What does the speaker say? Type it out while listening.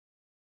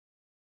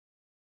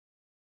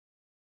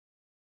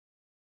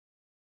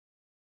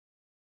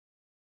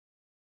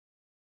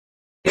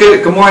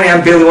Good morning,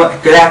 I'm Billy.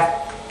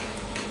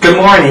 Good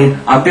morning,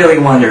 I'm Billy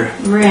Wonder.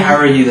 Maria. How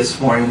are you this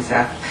morning,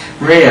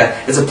 Maria?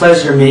 It's a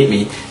pleasure to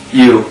meet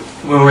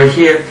when we're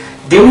here.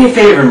 Do me a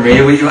favor,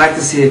 Maria. Would you like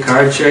to see a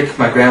card trick?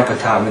 My grandpa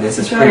taught me this.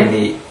 It's pretty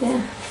neat.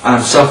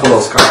 Yeah. Shuffle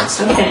those cards.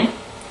 Okay.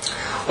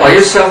 While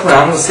you're shuffling,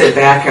 I'm gonna sit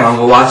back and I'm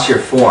gonna watch your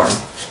form.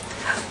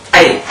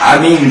 I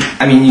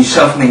mean, you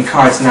shuffling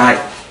cards,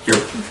 not your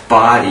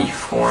body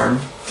form.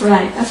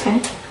 Right.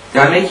 Okay. Do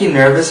I make you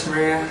nervous,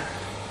 Maria?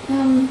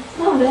 No,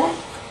 that.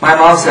 My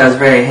mom said I was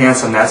very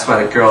handsome. That's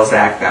why the girls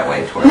act that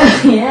way toward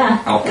me.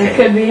 Yeah. Okay. That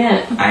could be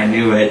it. I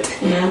knew it.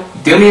 Yeah.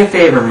 Do me a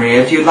favor,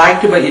 Maria. If you'd like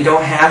to, but you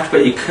don't have to,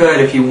 but you could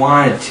if you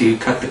wanted to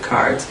cut the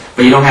cards.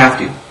 But you don't have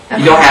to. Okay.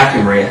 You don't have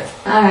to, Maria.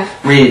 Alright.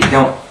 Maria, you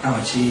don't.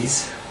 Oh,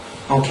 jeez.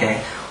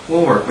 Okay.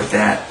 We'll work with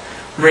that.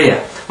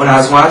 Maria, when I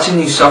was watching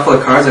you shuffle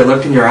the cards, I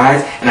looked in your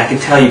eyes, and I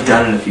could tell you've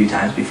done it a few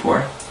times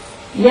before.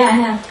 Yeah, I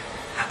have.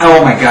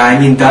 Oh my God, I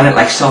mean done it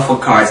like shuffle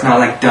cards, not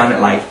like done it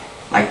like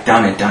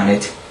done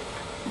it.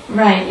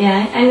 Right,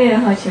 yeah, I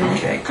knew what you meant.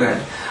 Okay, good.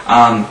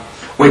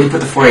 Where'd you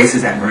put the 4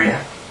 aces at, Maria?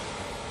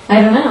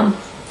 I don't know.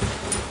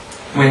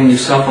 When you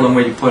shuffle them,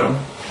 where'd you put them?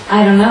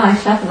 I don't know, I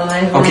shuffled them. I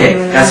don't Okay,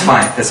 know that's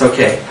fine. That's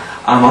okay.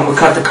 I'm going to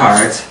cut the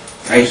cards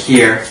right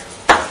here.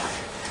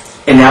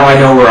 And now I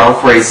know where all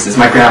 4 aces is.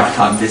 My grandpa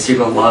taught me this. You're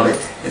going to love it.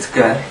 It's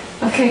good.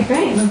 Okay,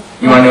 great.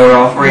 You want to know where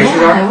all 4 aces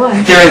are? Yeah, I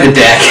would. They're in the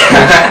deck.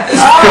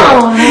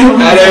 Oh, no.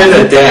 They're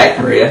in the deck,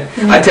 Maria.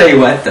 I tell you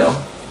what, though.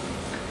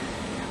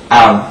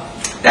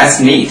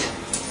 That's neat.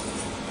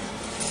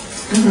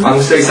 I'm going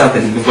to show you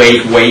something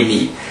way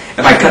neat. If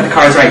I cut the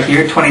cards right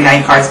here,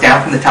 29 cards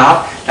down from the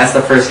top, that's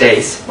the first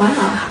ace. Wow.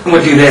 I'm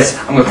going to do this.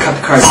 I'm going to cut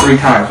the cards 3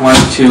 times. 1,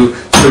 2,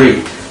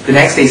 3. The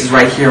next ace is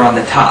right here on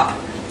the top.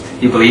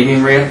 You believe me,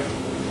 Maria?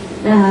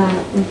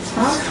 The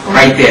top?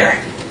 Right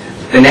there.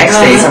 The next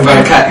ace I'm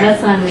going to cut.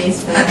 That's not an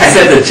ace. I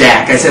said the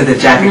jack. I said the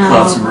jack of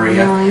clubs,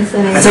 Maria. No, you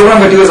said ace. I said what I'm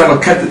going to do is I'm going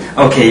to cut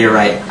the... Okay, you're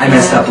right. I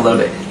messed up a little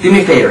bit. Do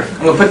me a favor.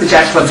 I'm going to put the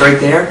jack of clubs right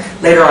there.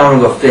 Later on I'm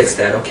going to go fix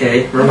that,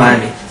 okay?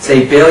 Remind me.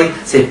 Say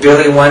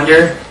Billy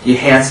Wonder, you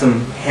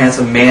handsome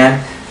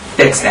man.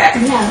 Fix that.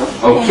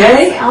 Yeah,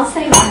 okay? I'll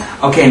say that.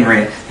 Okay,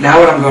 Maria. Now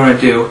what I'm going to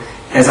do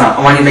is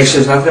I want you to make sure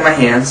there's nothing in my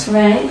hands.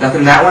 Right. Nothing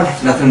in that one,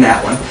 nothing in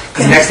that one.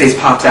 Because the next ace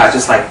pops out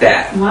just like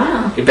that.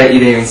 Wow. You bet you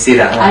didn't even see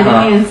that one, I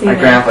didn't even see My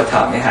that. grandpa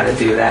taught me how to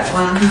do that.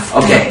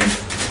 Wow. Okay,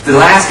 the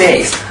last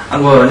ace,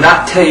 I'm going to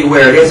not tell you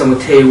where it is, I'm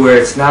going to tell you where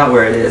it's not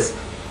where it is.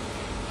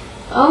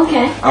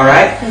 Okay.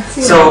 Alright? Let's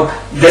see So,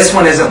 this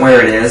one isn't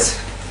where it is.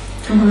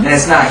 Mm-hmm. And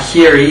it's not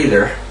here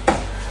either.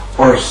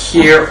 Or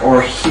here,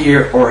 or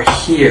here, or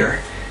here.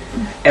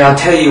 And I'll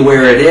tell you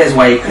where it is,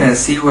 why you couldn't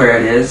see where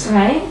it is.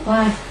 Right?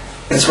 Why?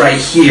 It's right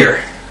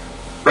here.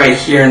 Right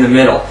here in the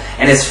middle.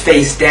 And it's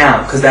face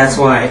down, because that's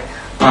why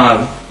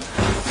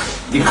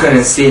you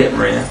couldn't see it,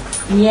 Maria.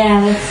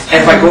 Yeah, that's true.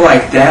 And if I go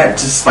like that,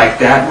 just like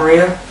that,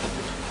 Maria,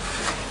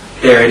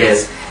 there it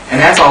is. And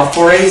that's all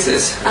 4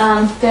 aces.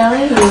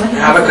 Billy,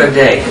 Have a good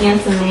day.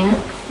 Handsome man.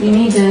 You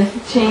need to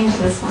change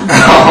this one.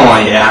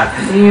 Oh,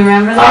 yeah. Do you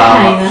remember that?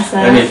 How you messed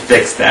that Let me up?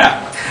 fix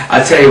that.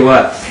 I'll tell you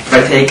what, if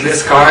I take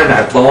this card and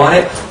I blow on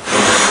it,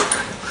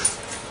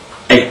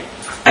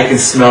 I can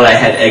smell that I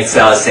had egg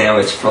salad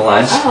sandwich for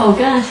lunch. Oh,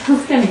 gosh,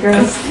 that's kind of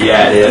gross.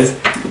 Yeah, it is.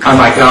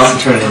 I can also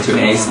turn it into an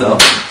ace, though.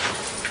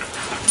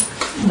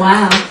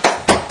 Wow.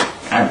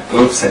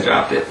 Oops, I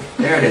dropped it.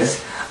 There it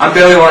is. I'm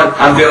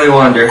Billy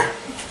Wonder.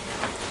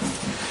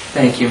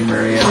 Thank you,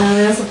 Maria.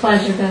 It was a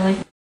pleasure, Billy.